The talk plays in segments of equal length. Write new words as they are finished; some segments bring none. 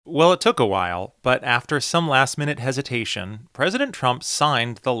Well, it took a while, but after some last-minute hesitation, President Trump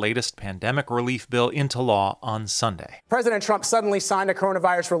signed the latest pandemic relief bill into law on Sunday. President Trump suddenly signed a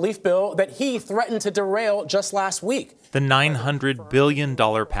coronavirus relief bill that he threatened to derail just last week. The $900 billion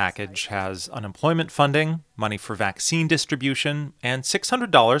package has unemployment funding, money for vaccine distribution, and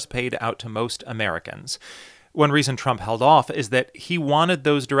 $600 paid out to most Americans. One reason Trump held off is that he wanted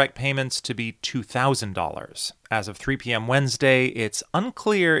those direct payments to be $2,000. As of 3 p.m. Wednesday, it's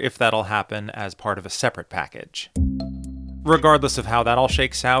unclear if that'll happen as part of a separate package. Regardless of how that all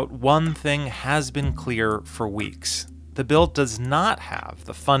shakes out, one thing has been clear for weeks. The bill does not have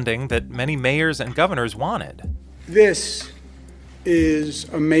the funding that many mayors and governors wanted. This is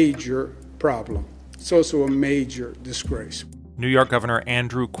a major problem. It's also a major disgrace. New York Governor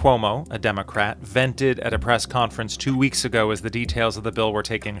Andrew Cuomo, a Democrat, vented at a press conference 2 weeks ago as the details of the bill were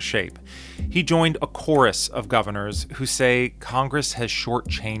taking shape. He joined a chorus of governors who say Congress has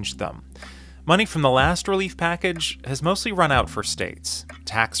shortchanged them. Money from the last relief package has mostly run out for states.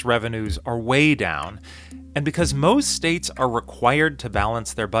 Tax revenues are way down. And because most states are required to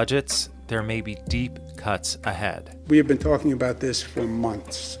balance their budgets, there may be deep cuts ahead. We have been talking about this for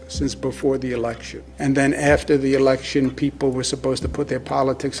months, since before the election. And then after the election, people were supposed to put their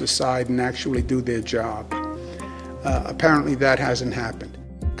politics aside and actually do their job. Apparently that hasn't happened.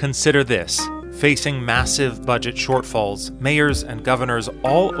 Consider this. Facing massive budget shortfalls, mayors and governors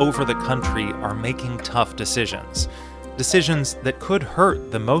all over the country are making tough decisions. Decisions that could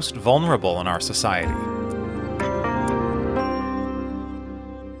hurt the most vulnerable in our society.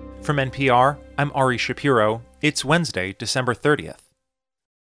 From NPR, I'm Ari Shapiro. It's Wednesday, December 30th.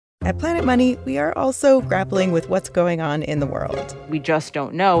 At Planet Money, we are also grappling with what's going on in the world. We just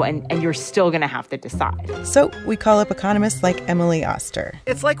don't know, and you're still going to have to decide. So we call up economists like Emily Oster.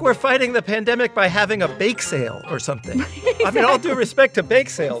 It's like we're fighting the pandemic by having a bake sale or something. Exactly. I mean, all due respect to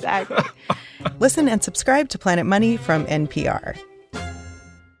bake sales. Exactly. Listen and subscribe to Planet Money from NPR.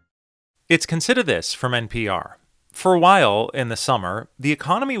 It's Consider This from NPR. For a while in the summer, the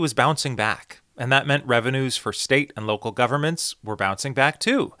economy was bouncing back, and that meant revenues for state and local governments were bouncing back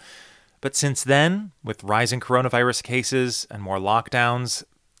too. But since then, with rising coronavirus cases and more lockdowns,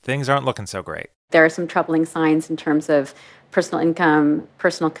 things aren't looking so great. There are some troubling signs in terms of personal income,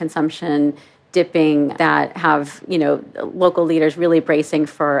 personal consumption dipping that have, local leaders really bracing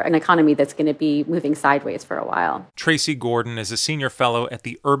for an economy that's going to be moving sideways for a while. Tracy Gordon is a senior fellow at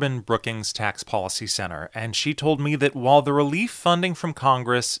the Urban Brookings Tax Policy Center, and she told me that while the relief funding from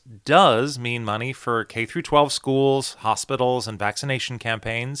Congress does mean money for K-12 schools, hospitals, and vaccination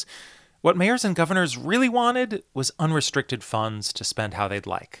campaigns, what mayors and governors really wanted was unrestricted funds to spend how they'd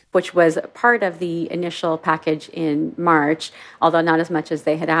like. Which was part of the initial package in March, although not as much as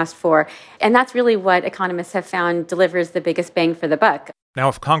they had asked for. And that's really what economists have found delivers the biggest bang for the buck. Now,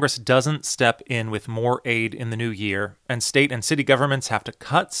 if Congress doesn't step in with more aid in the new year, and state and city governments have to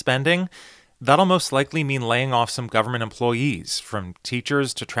cut spending, that'll most likely mean laying off some government employees, from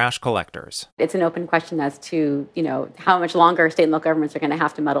teachers to trash collectors. It's an open question as to, how much longer state and local governments are going to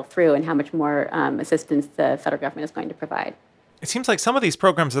have to muddle through and how much more assistance the federal government is going to provide. It seems like some of these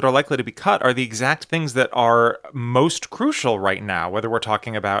programs that are likely to be cut are the exact things that are most crucial right now, whether we're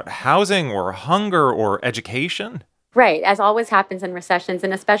talking about housing or hunger or education. Right, as always happens in recessions,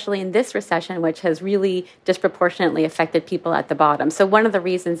 and especially in this recession, which has really disproportionately affected people at the bottom. So one of the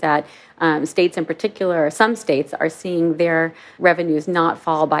reasons that states in particular, or some states, are seeing their revenues not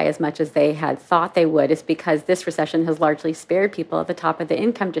fall by as much as they had thought they would is because this recession has largely spared people at the top of the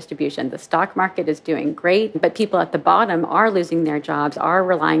income distribution. The stock market is doing great, but people at the bottom are losing their jobs, are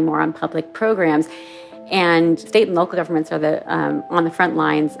relying more on public programs. And state and local governments are on the front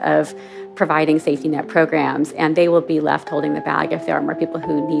lines of providing safety net programs, and they will be left holding the bag if there are more people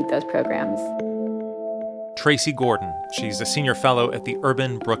who need those programs. Tracy Gordon. She's a senior fellow at the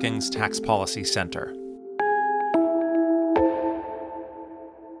Urban Brookings Tax Policy Center.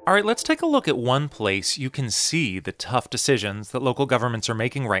 All right, let's take a look at one place you can see the tough decisions that local governments are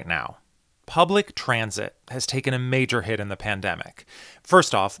making right now. Public transit has taken a major hit in the pandemic.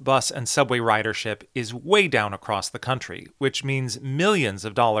 First off, bus and subway ridership is way down across the country, which means millions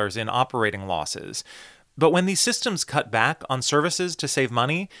of dollars in operating losses. But when these systems cut back on services to save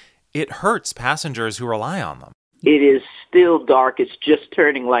money, it hurts passengers who rely on them. It is still dark. It's just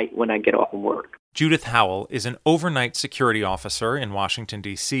turning light when I get off of work. Judith Howell is an overnight security officer in Washington,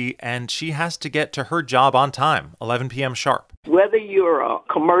 D.C., and she has to get to her job on time, 11 p.m. sharp. Whether you're a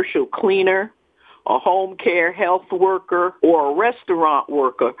commercial cleaner, a home care health worker, or a restaurant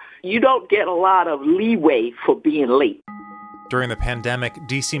worker, you don't get a lot of leeway for being late. During the pandemic,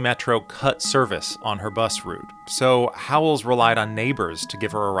 DC Metro cut service on her bus route, so Howells relied on neighbors to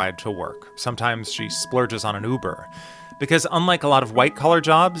give her a ride to work. Sometimes she splurges on an Uber. Because unlike a lot of white-collar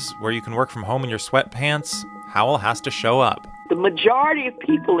jobs, where you can work from home in your sweatpants, Howell has to show up. The majority of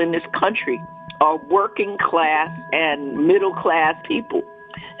people in this country are working class and middle class people,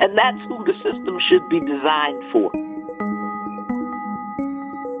 and that's who the system should be designed for.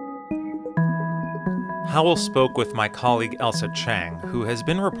 Howell spoke with my colleague Elsa Chang, who has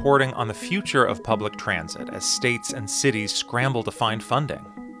been reporting on the future of public transit as states and cities scramble to find funding.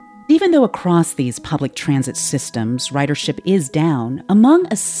 Even though across these public transit systems, ridership is down, among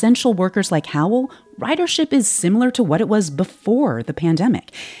essential workers like Howell, ridership is similar to what it was before the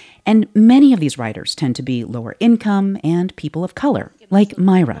pandemic. And many of these riders tend to be lower income and people of color, like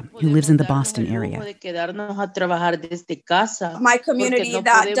Myra, who lives in the Boston area. My community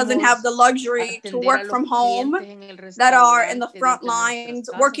that doesn't have the luxury to work from home, that are in the front lines,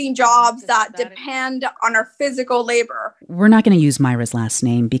 working jobs that depend on our physical labor. We're not going to use Myra's last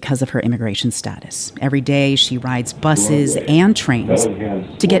name because of her immigration status. Every day she rides buses and trains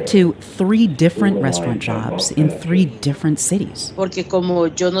to get to 3 different restaurant jobs in 3 different cities.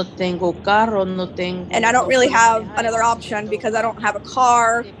 And I don't really have another option because I don't have a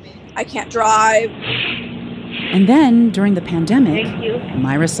car, I can't drive. And then, during the pandemic,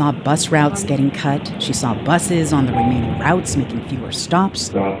 Myra saw bus routes getting cut. She saw buses on the remaining routes making fewer stops.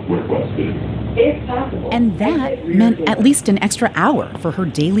 And that meant at least an extra hour for her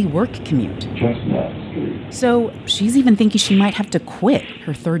daily work commute. So she's even thinking she might have to quit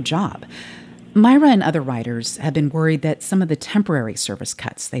her 3rd job. Myra and other riders have been worried that some of the temporary service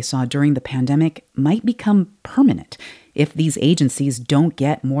cuts they saw during the pandemic might become permanent if these agencies don't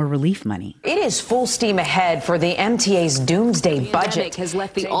get more relief money. It is full steam ahead for the MTA's doomsday budget. Has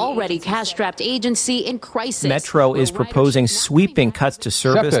left the already cash-strapped agency in crisis. Metro is proposing sweeping cuts to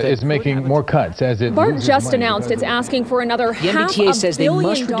service. SEPTA is making more cuts as it BART just announced it's asking for another $500 billion. The MTA says they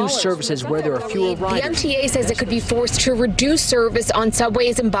must reduce services where there are fewer riders. The MTA says it could be forced to reduce service on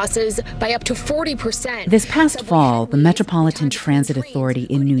subways and buses by up to 40%. This past fall, the Metropolitan Transit Authority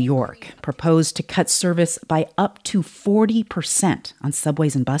in New York proposed to cut service by up to 40% on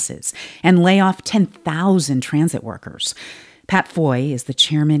subways and buses and lay off 10,000 transit workers. Pat Foy is the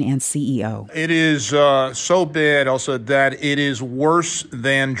chairman and CEO. It is so bad also that it is worse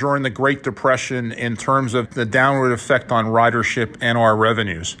than during the Great Depression in terms of the downward effect on ridership and our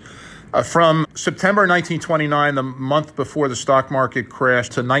revenues. From September 1929, the month before the stock market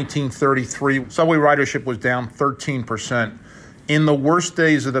crashed, to 1933, subway ridership was down 13%. In the worst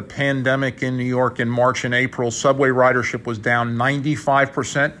days of the pandemic in New York in March and April, subway ridership was down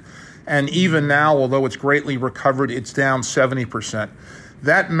 95%. And even now, although it's greatly recovered, it's down 70%.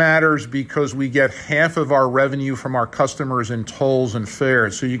 That matters because we get half of our revenue from our customers in tolls and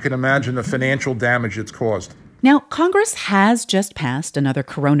fares. So you can imagine the financial damage it's caused. Now, Congress has just passed another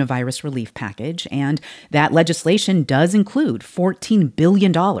coronavirus relief package, and that legislation does include $14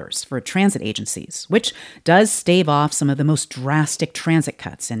 billion for transit agencies, which does stave off some of the most drastic transit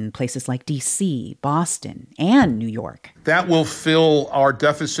cuts in places like D.C., Boston, and New York. That will fill our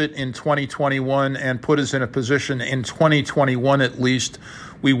deficit in 2021 and put us in a position in 2021 at least.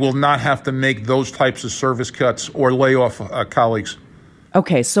 We will not have to make those types of service cuts or lay off colleagues.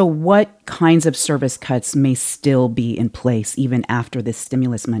 Okay, so what kinds of service cuts may still be in place even after this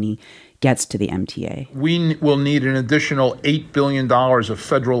stimulus money gets to the MTA? We will need an additional $8 billion of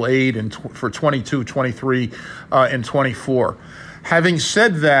federal aid for 22, 23, and 24. Having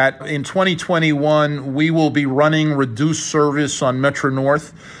said that, in 2021, we will be running reduced service on Metro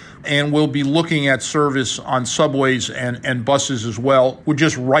North, and we'll be looking at service on subways and buses as well. We're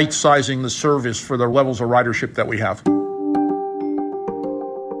just right-sizing the service for the levels of ridership that we have.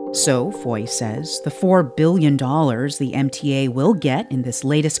 So, Foy says, the $4 billion the MTA will get in this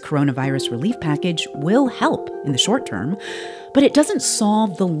latest coronavirus relief package will help in the short term, but it doesn't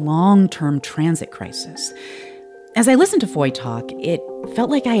solve the long-term transit crisis. As I listened to Foy talk, it felt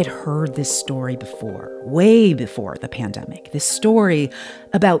like I had heard this story before, way before the pandemic. This story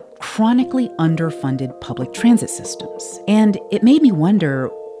about chronically underfunded public transit systems. And it made me wonder,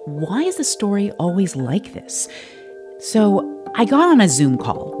 why is the story always like this? So I got on a Zoom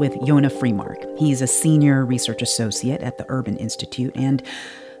call with Yonah Freemark. He's a senior research associate at the Urban Institute. And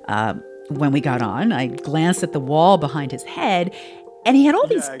when we got on, I glanced at the wall behind his head, and he had all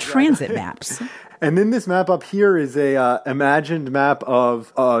these transit maps. And then this map up here is a imagined map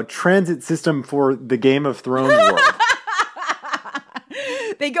of a transit system for the Game of Thrones world.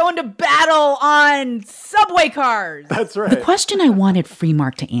 They go into battle on subway cars. That's right. The question I wanted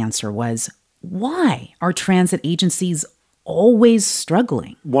Freemark to answer was, why are transit agencies always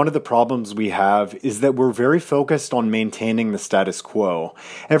struggling. One of the problems we have is that we're very focused on maintaining the status quo.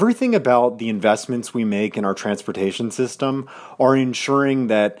 Everything about the investments we make in our transportation system are ensuring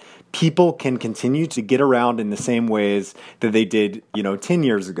that people can continue to get around in the same ways that they did, 10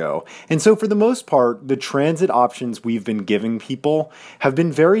 years ago. And so for the most part, the transit options we've been giving people have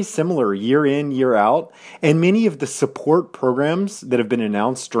been very similar year in, year out. And many of the support programs that have been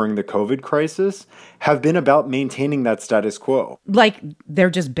announced during the COVID crisis have been about maintaining that status quo. Like they're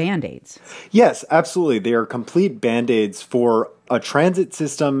just Band-Aids. Yes, absolutely. They are complete Band-Aids for a transit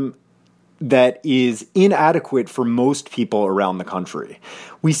system that is inadequate for most people around the country.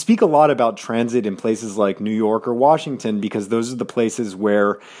 We speak a lot about transit in places like New York or Washington because those are the places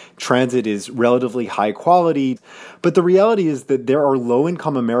where transit is relatively high quality. But the reality is that there are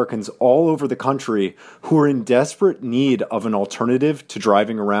low-income Americans all over the country who are in desperate need of an alternative to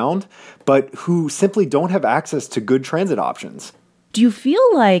driving around, but who simply don't have access to good transit options. Do you feel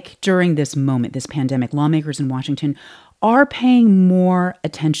like during this moment, this pandemic, lawmakers in Washington are paying more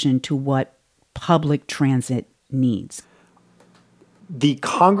attention to what public transit needs? The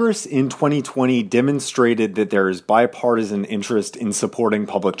Congress in 2020 demonstrated that there is bipartisan interest in supporting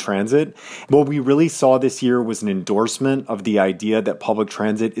public transit. What we really saw this year was an endorsement of the idea that public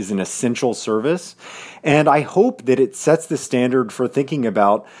transit is an essential service. And I hope that it sets the standard for thinking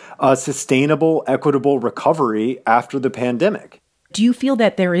about a sustainable, equitable recovery after the pandemic. Do you feel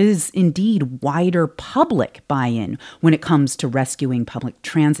that there is indeed wider public buy-in when it comes to rescuing public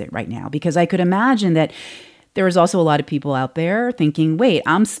transit right now? Because I could imagine that there is also a lot of people out there thinking, wait,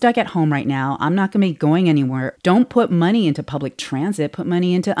 I'm stuck at home right now. I'm not going to be going anywhere. Don't put money into public transit. Put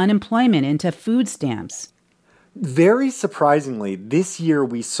money into unemployment, into food stamps. Very surprisingly, this year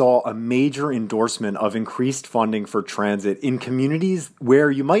we saw a major endorsement of increased funding for transit in communities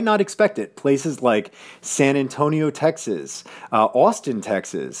where you might not expect it. Places like San Antonio, Texas, Austin,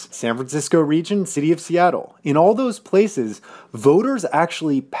 Texas, San Francisco region, city of Seattle. In all those places, voters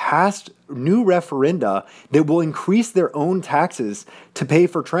actually passed new referenda that will increase their own taxes to pay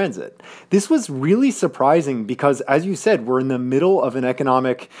for transit. This was really surprising because, as you said, we're in the middle of an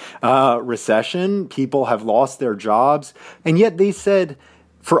economic recession. People have lost their jobs. And yet they said,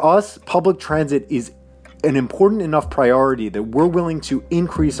 for us, public transit is an important enough priority that we're willing to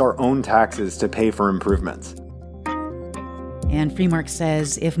increase our own taxes to pay for improvements. And Freemark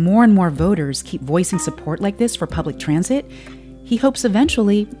says if more and more voters keep voicing support like this for public transit, he hopes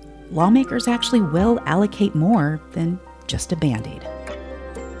eventually lawmakers actually will allocate more than just a Band-Aid.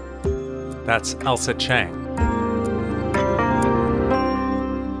 That's Ailsa Chang.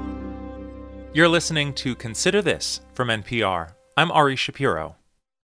 You're listening to Consider This from NPR. I'm Ari Shapiro.